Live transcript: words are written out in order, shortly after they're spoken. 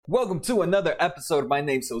Welcome to another episode. My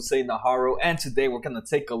name's Jose Najarro, and today we're going to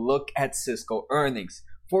take a look at Cisco earnings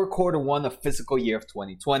for quarter one of fiscal year of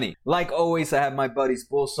 2020. Like always, I have my buddies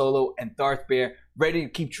Bull Solo and Darth Bear ready to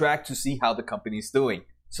keep track to see how the company's doing.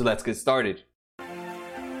 So let's get started.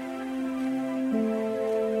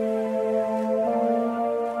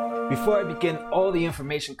 Before I begin, all the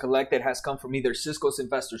information collected has come from either Cisco's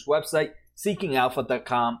investors website,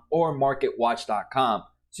 seekingalpha.com, or marketwatch.com.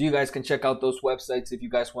 So you guys can check out those websites if you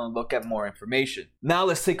guys want to look at more information. Now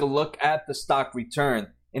let's take a look at the stock return.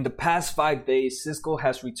 In the past 5 days, Cisco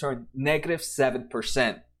has returned negative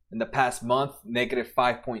 7%. In the past month, negative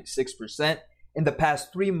 5.6%. In the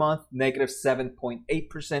past 3 months, negative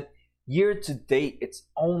 7.8%. Year to date, it's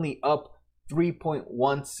only up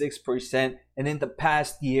 3.16%. And in the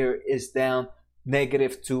past year is down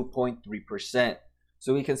negative 2.3%.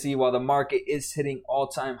 So we can see while the market is hitting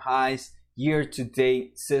all-time highs, year to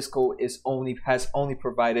date, Cisco has only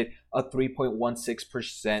provided a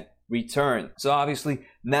 3.16% return. So obviously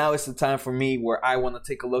now is the time for me where I want to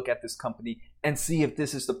take a look at this company and see if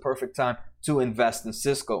this is the perfect time to invest in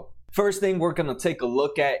Cisco. First thing we're going to take a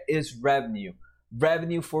look at is revenue.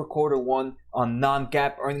 Revenue for quarter one on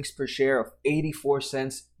non-GAAP earnings per share of 84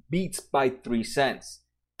 cents beats by 3 cents.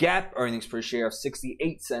 GAAP earnings per share of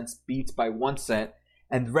 68 cents beats by 1 cent.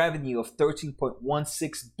 And revenue of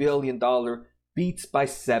 $13.16 billion beats by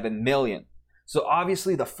 $7 million. So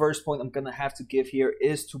obviously the first point I'm going to have to give here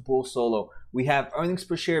is to Bull Solo. We have earnings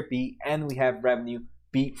per share beat and we have revenue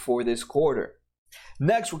beat for this quarter.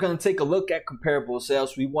 Next, we're going to take a look at comparable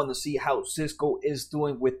sales. We want to see how Cisco is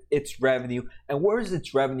doing with its revenue and where is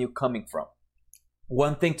its revenue coming from.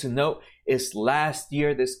 One thing to note is last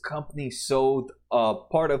year this company sold a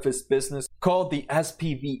part of its business called the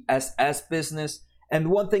SPVSS business. And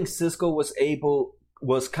one thing Cisco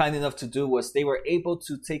was kind enough to do was they were able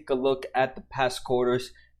to take a look at the past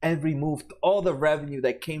quarters and removed all the revenue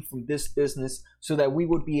that came from this business so that we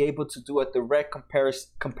would be able to do a direct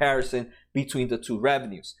comparison between the two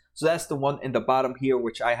revenues. So that's the one in the bottom here,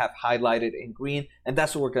 which I have highlighted in green, and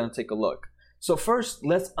that's what we're going to take a look. So first,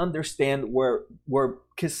 let's understand where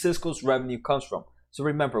Cisco's revenue comes from. So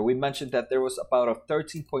remember, we mentioned that there was about a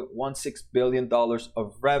 $13.16 billion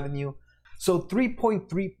of revenue. So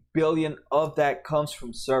 3.3 billion of that comes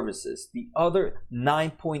from services. The other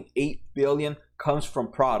 9.8 billion comes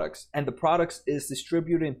from products. And the products is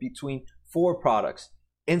distributed between 4 products: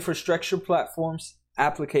 infrastructure platforms,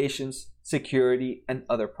 applications, security, and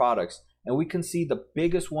other products. And we can see the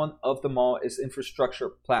biggest one of them all is infrastructure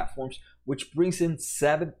platforms, which brings in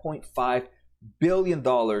 $7.5 billion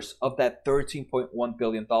of that $13.1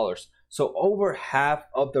 billion. So over half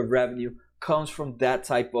of the revenue comes from that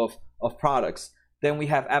type of products. Then we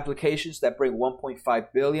have applications that bring 1.5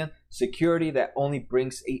 billion, security that only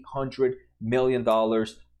brings $800 million,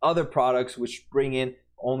 other products which bring in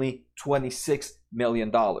only $26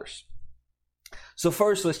 million. So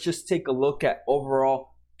first, let's just take a look at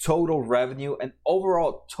overall total revenue. And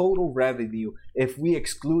overall total revenue, if we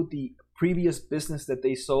exclude the previous business that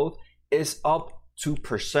they sold, is up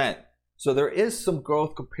 2%. So there is some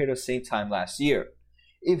growth compared to the same time last year.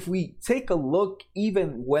 If we take a look,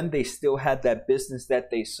 even when they still had that business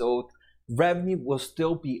that they sold, revenue will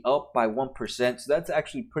still be up by 1%. So that's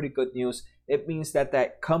actually pretty good news. It means that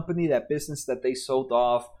that company, that business that they sold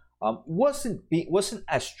off, wasn't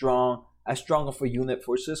as strong of a unit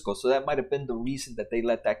for Cisco. So that might have been the reason that they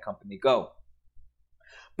let that company go.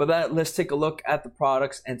 But let's take a look at the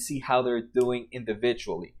products and see how they're doing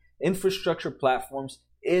individually. Infrastructure platforms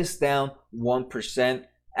is down 1%.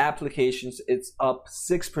 Applications, it's up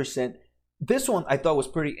 6%. This one I thought was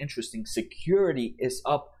pretty interesting. Security is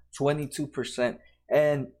up 22%.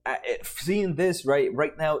 And seeing this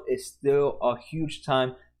right now is still a huge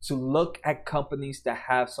time to look at companies that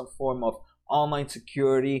have some form of online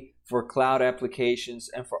security for cloud applications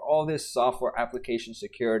and for all this software application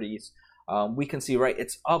securities. We can see, right,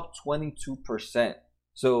 it's up 22%.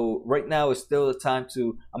 So right now is still the time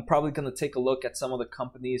I'm probably going to take a look at some of the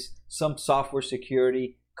companies, some software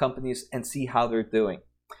security companies, and see how they're doing.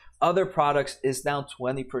 Other products is down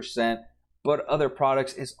 20%, but other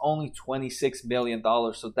products is only $26 million.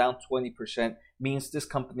 So down 20% means this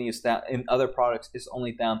company is down, in other products is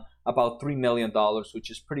only down about $3 million, which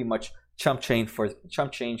is pretty much chump change for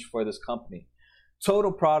this company.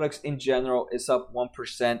 Total products in general is up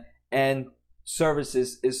 1%, and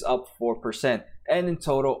services is up 4%. And in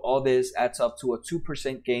total, all this adds up to a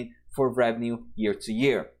 2% gain for revenue year to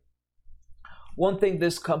year. One thing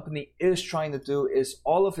this company is trying to do is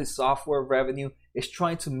all of its software revenue is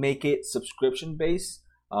trying to make it subscription based,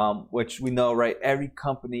 which we know, right? Every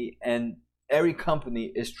company and every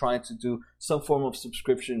company is trying to do some form of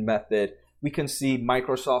subscription method. We can see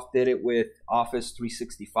Microsoft did it with Office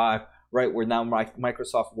 365, right? Where now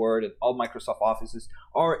Microsoft Word and all Microsoft Offices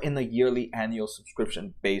are in a yearly annual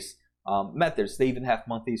subscription-based methods. They even have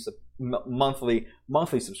monthly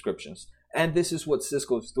subscriptions. And this is what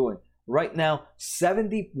Cisco is doing. Right now,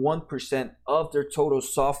 71% of their total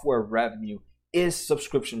software revenue is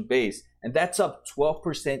subscription based, and that's up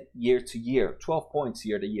 12% year to year, 12 points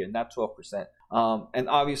year to year, not 12%. And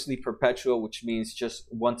obviously perpetual, which means just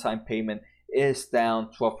one-time payment, is down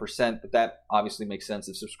 12%, but that obviously makes sense.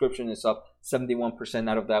 If subscription is up 71%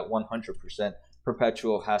 out of that 100%,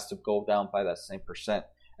 perpetual has to go down by that same percent.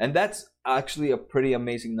 And that's actually a pretty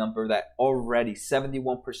amazing number, that already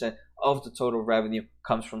 71% of the total revenue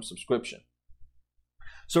comes from subscription.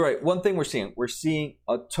 So right, one thing we're seeing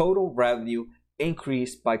a total revenue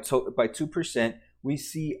increase by 2%. We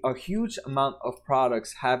see a huge amount of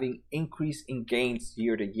products having increase in gains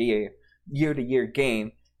year to year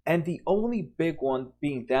gain. And the only big one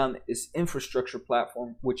being down is infrastructure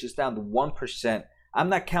platform, which is down to 1%. I'm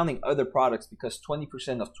not counting other products because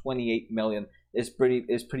 20% of 28 million is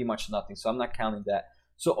pretty much nothing. So I'm not counting that.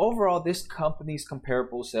 So overall, this company's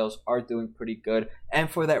comparable sales are doing pretty good. And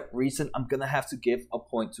for that reason, I'm going to have to give a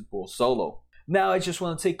point to Bull Solo. Now, I just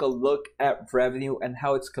want to take a look at revenue and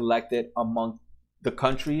how it's collected among the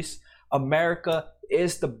countries. America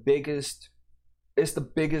is the biggest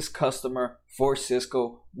customer for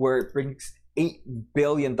Cisco, where it brings $8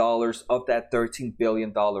 billion of that $13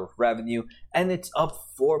 billion revenue, and it's up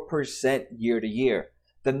 4% year to year.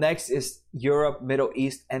 The next is Europe, Middle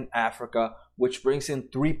East, and Africa, which brings in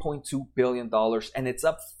 $3.2 billion, and it's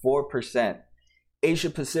up 4%. Asia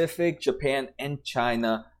Pacific, Japan, and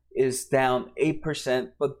China is down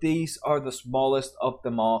 8%, but these are the smallest of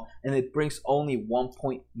them all, and it brings only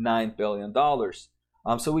 $1.9 billion.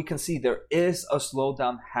 So we can see there is a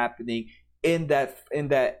slowdown happening in that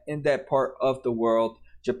part of the world,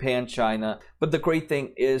 Japan, China. But the great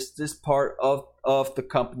thing is this part of the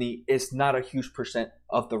company is not a huge percent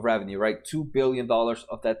of the revenue, right? $2 billion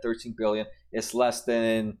of that $13 billion is less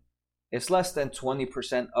than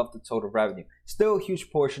 20% of the total revenue. Still a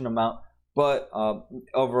huge portion amount, but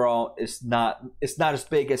overall it's not as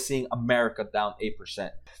big as seeing America down 8%.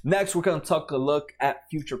 Next, we're going to take a look at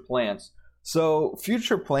future plans. So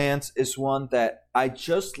future plans is one that I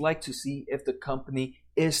just like to see if the company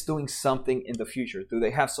is doing something in the future. Do they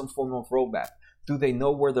have some form of roadmap? Do they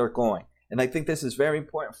know where they're going? And I think this is very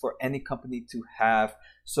important for any company to have.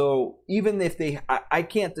 So even if I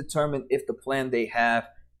can't determine if the plan they have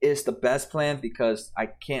is the best plan because I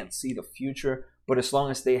can't see the future. But as long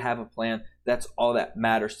as they have a plan, that's all that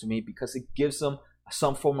matters to me, because it gives them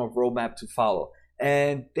some form of roadmap to follow.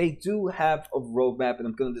 And they do have a roadmap, and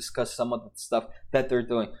I'm going to discuss some of the stuff that they're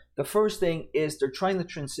doing. The first thing is they're trying to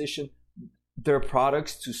transition their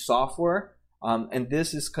products to software, and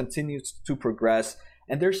this continues to progress.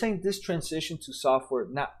 And they're saying this transition to software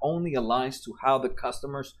not only aligns to how the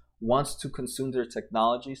customers wants to consume their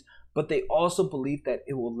technologies, but they also believe that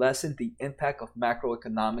it will lessen the impact of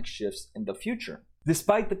macroeconomic shifts in the future.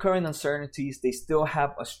 Despite the current uncertainties, they still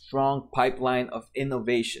have a strong pipeline of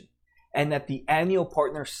innovation. And at the annual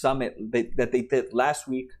partner summit that they did last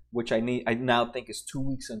week, which I now think is 2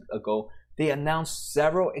 weeks ago, they announced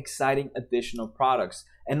several exciting additional products.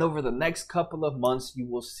 And over the next couple of months, you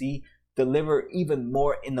will see deliver even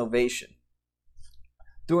more innovation.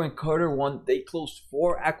 During Q1, they closed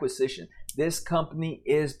 4 acquisitions. This company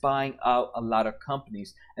is buying out a lot of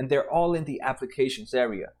companies, and they're all in the applications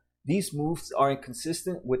area. These moves are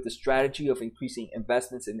inconsistent with the strategy of increasing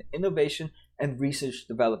investments in innovation and research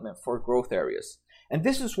development for growth areas. And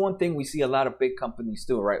this is one thing we see a lot of big companies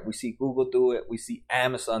do, right? We see Google do it, we see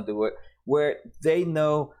Amazon do it, where they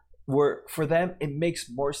know where for them it makes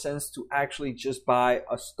more sense to actually just buy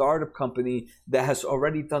a startup company that has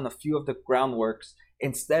already done a few of the groundworks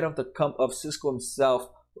instead of of Cisco himself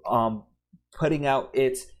putting out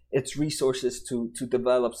its resources to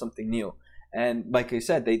develop something new. And like I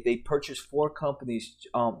said, they purchased 4 companies.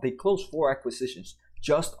 They closed 4 acquisitions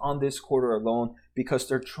just on this quarter alone because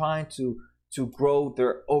they're trying to grow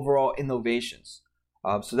their overall innovations.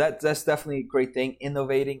 So that's definitely a great thing.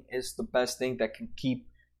 Innovating is the best thing that can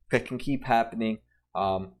keep happening.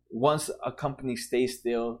 Once a company stays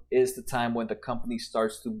still is the time when the company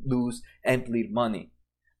starts to lose and bleed money.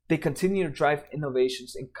 They continue to drive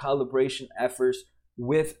innovations in collaboration efforts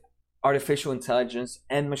with artificial intelligence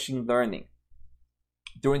and machine learning.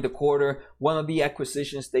 During the quarter, one of the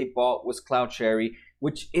acquisitions they bought was CloudCherry,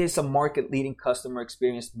 which is a market-leading customer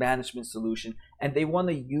experience management solution, and they want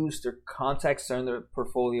to use their contact center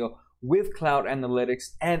portfolio with cloud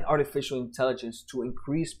analytics and artificial intelligence to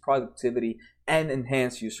increase productivity and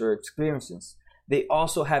enhance user experiences. They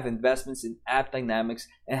also have investments in AppDynamics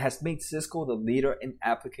and has made Cisco the leader in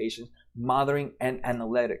application monitoring and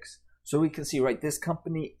analytics. So we can see, right, this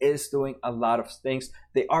company is doing a lot of things.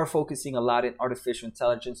 They are focusing a lot in artificial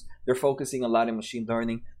intelligence. They're focusing a lot in machine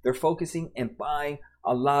learning. They're focusing and buying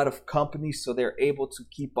a lot of companies so they're able to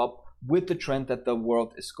keep up with the trend that the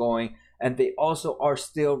world is going. And they also are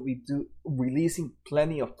still releasing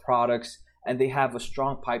plenty of products, and they have a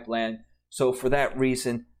strong pipeline. So for that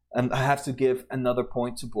reason, I have to give another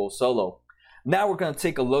point to Bull Solo. Now we're going to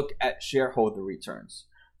take a look at shareholder returns.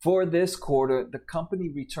 For this quarter, the company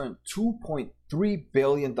returned $2.3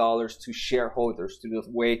 billion to shareholders through the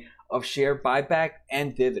way of share buyback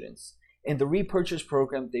and dividends. In the repurchase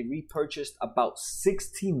program, they repurchased about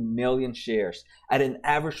 16 million shares at an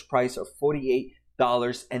average price of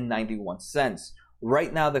 $48.91.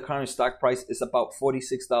 Right now, the current stock price is about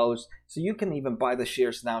 $46, so you can even buy the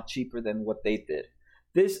shares now cheaper than what they did.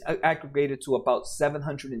 This aggregated to about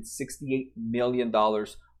 $768 million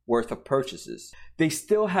worth of purchases. They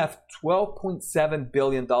still have $12.7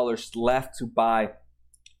 billion left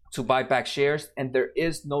to buy back shares, and there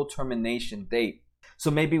is no termination date.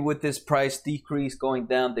 So maybe with this price decrease going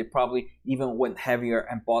down, they probably even went heavier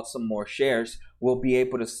and bought some more shares. We'll be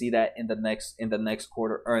able to see that in the next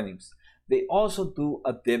quarter earnings. They also do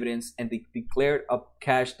a dividends, and they declared a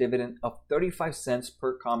cash dividend of 35 cents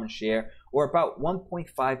per common share, or about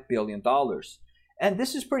 $1.5 billion. And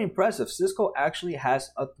this is pretty impressive. Cisco actually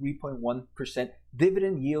has a 3.1%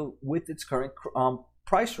 dividend yield with its current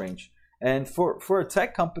price range. And for a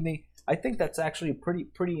tech company, I think that's actually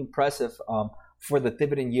pretty impressive for the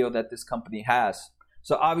dividend yield that this company has.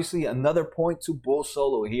 So obviously another point to Bull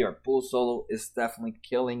Solo here. Bull Solo is definitely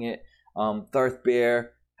killing it. Darth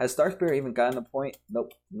Bear. Has Darth Bear even gotten a point?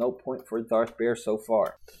 Nope, no point for Darth Bear so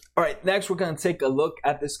far. All right, next we're going to take a look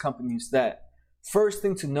at this company's debt. First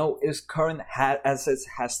thing to note is current assets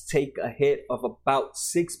has taken a hit of about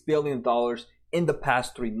 $6 billion in the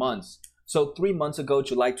past 3 months. So 3 months ago,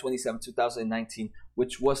 July 27, 2019,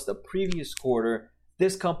 which was the previous quarter,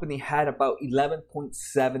 this company had about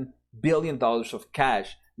 $11.7 billion of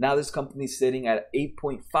cash. Now this company is sitting at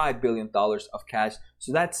 $8.5 billion of cash.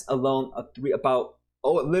 So that's alone a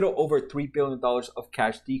little over $3 billion of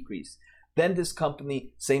cash decrease. Then this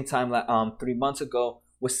company, same time 3 months ago,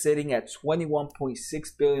 was sitting at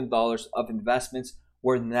 $21.6 billion of investments,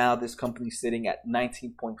 where now this company is sitting at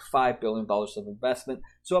 $19.5 billion of investment,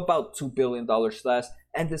 so about $2 billion less.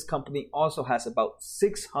 And this company also has about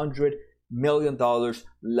 $600 million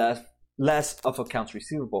less of accounts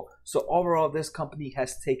receivable. So overall, this company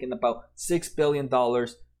has taken about $6 billion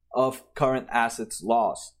of current assets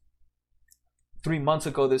loss. 3 months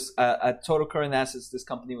ago, this at total current assets, this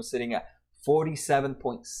company was sitting at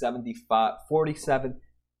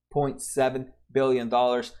 $47.7 billion.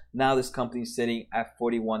 Now this company is sitting at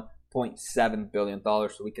 $41.7 billion.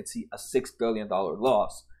 So we can see a $6 billion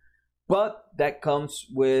loss. But that comes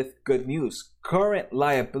with good news. Current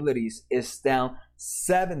liabilities is down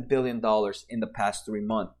 $7 billion in the past 3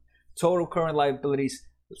 months. Total current liabilities,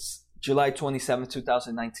 July 27,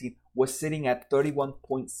 2019, was sitting at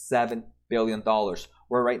 $31.7 billion,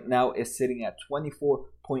 where right now it's sitting at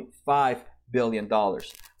 $24.5 billion.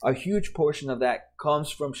 A huge portion of that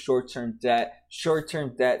comes from short-term debt.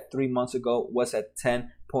 Short-term debt 3 months ago was at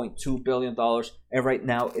 $10.2 billion, and right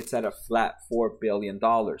now it's at a flat $4 billion.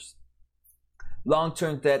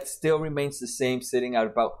 Long-term debt still remains the same, sitting at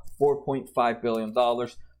about $4.5 billion.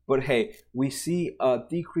 But hey, we see a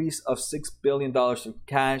decrease of $6 billion in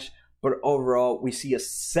cash, but overall we see a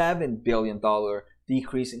 $7 billion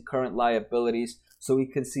decrease in current liabilities. So we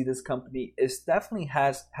can see this company is definitely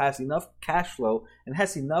has enough cash flow and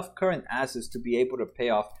has enough current assets to be able to pay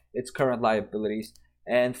off its current liabilities.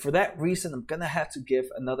 And for that reason, I'm going to have to give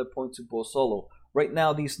another point to Bull Solo. Right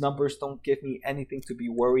now, these numbers don't give me anything to be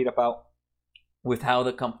worried about with how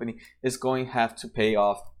the company is going to have to pay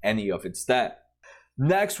off any of its debt.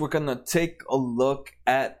 Next, we're going to take a look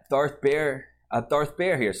at Darth Bear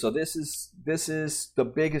here. So this is the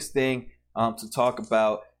biggest thing to talk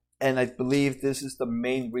about. And I believe this is the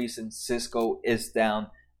main reason Cisco is down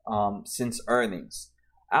since earnings.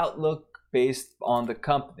 Outlook based on the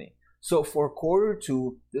company. So for quarter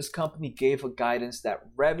two, this company gave a guidance that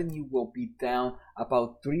revenue will be down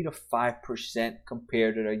about 3 to 5%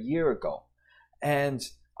 compared to a year ago. And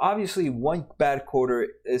obviously, one bad quarter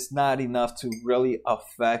is not enough to really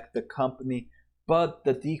affect the company, but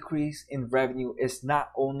the decrease in revenue is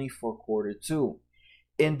not only for quarter two.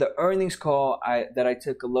 In the earnings call that I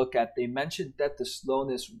took a look at, they mentioned that the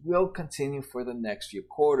slowness will continue for the next few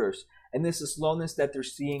quarters. And this is slowness that they're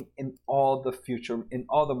seeing in all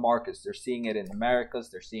the markets. They're seeing it in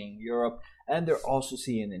Americas, they're seeing Europe, and they're also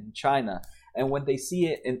seeing it in China. And when they see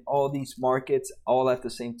it in all these markets all at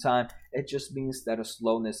the same time, it just means that a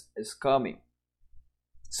slowness is coming.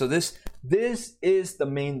 So this is the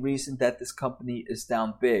main reason that this company is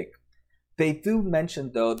down big. They do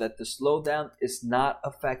mention, though, that the slowdown is not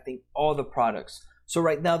affecting all the products. So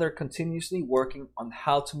right now they're continuously working on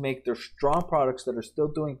how to make their strong products that are still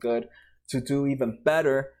doing good to do even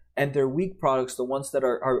better, and their weak products, the ones that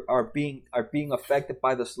are being affected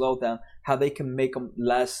by the slowdown, how they can make them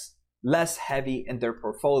less heavy in their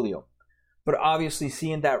portfolio. But obviously,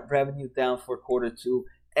 seeing that revenue down for Q2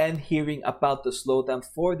 and hearing about the slowdown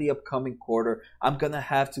for the upcoming quarter, I'm gonna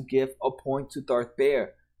have to give a point to Darth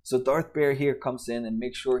Bear. So Darth Bear here comes in and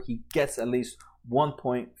makes sure he gets at least 1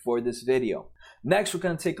 point for this video. Next, we're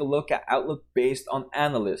going to take a look at outlook based on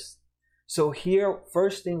analysts. So here,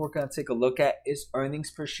 first thing we're going to take a look at is earnings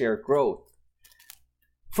per share growth.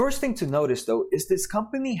 First thing to notice, though, is this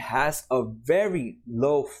company has a very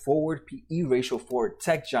low forward PE ratio for a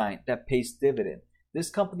tech giant that pays dividend. This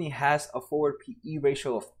company has a forward PE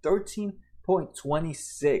ratio of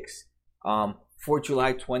 13.26 for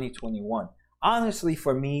July 2021. Honestly,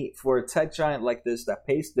 for me, for a tech giant like this that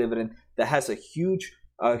pays dividend, that has a huge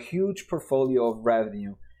portfolio of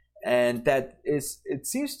revenue, and it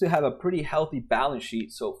seems to have a pretty healthy balance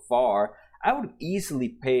sheet so far, I would easily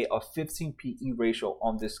pay a 15 PE ratio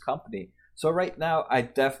on this company. So right now, I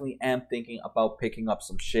definitely am thinking about picking up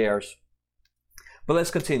some shares. But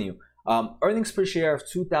let's continue. Earnings per share of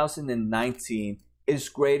 2019 is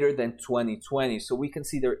greater than 2020. So we can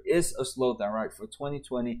see there is a slowdown, right? For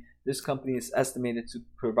 2020, this company is estimated to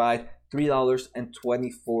provide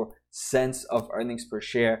 $3.24 of earnings per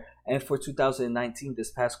share. And for 2019,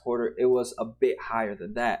 this past quarter, it was a bit higher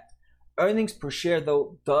than that. Earnings per share,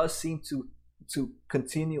 though, does seem to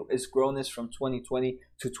continue its grownness from 2020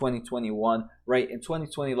 to 2021, right? In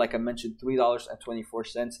 2020, like I mentioned,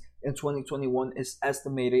 $3.24. In 2021 is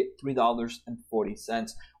estimated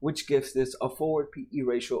 $3.40, which gives this a forward PE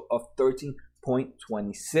ratio of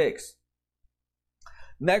 13.26.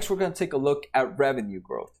 Next, we're going to take a look at revenue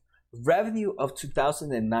growth. Revenue of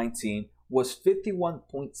 2019 was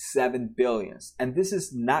 $51.7 billion, and this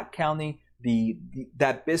is not counting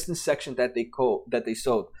that business section that they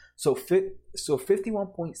sold. So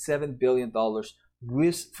 $51.7 billion for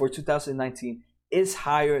 2019 is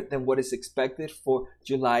higher than what is expected for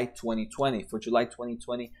July 2020. For July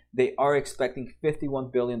 2020, they are expecting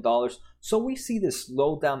 $51 billion. So we see this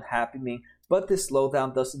slowdown happening, but this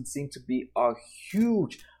slowdown doesn't seem to be a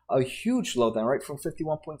huge slowdown, right? From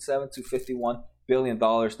 51.7 to $51 billion.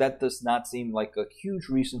 That does not seem like a huge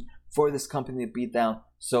reason for this company to be down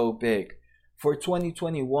so big. For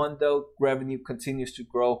 2021, though, revenue continues to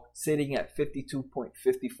grow, sitting at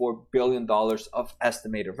 $52.54 billion of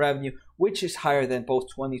estimated revenue, which is higher than both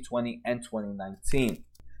 2020 and 2019.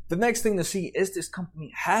 The next thing to see is this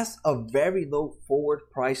company has a very low forward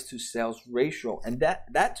price to sales ratio, and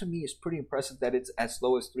that to me is pretty impressive that it's as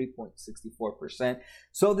low as 3.64%.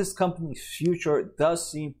 So this company's future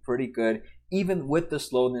does seem pretty good, even with the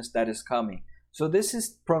slowness that is coming. So this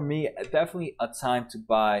is, for me, definitely a time to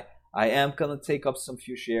buy. I am gonna take up some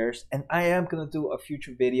few shares, and I am gonna do a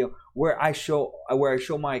future video where I show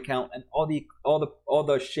my account and all the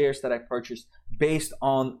shares that I purchased based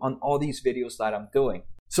on all these videos that I'm doing.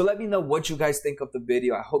 So let me know what you guys think of the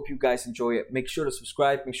video. I hope you guys enjoy it. Make sure to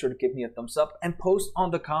subscribe, make sure to give me a thumbs up, and post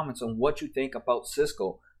on the comments on what you think about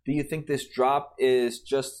Cisco. Do you think this drop is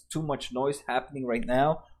just too much noise happening right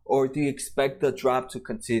now, or do you expect the drop to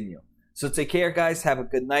continue? So take care, guys. Have a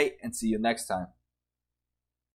good night, and see you next time.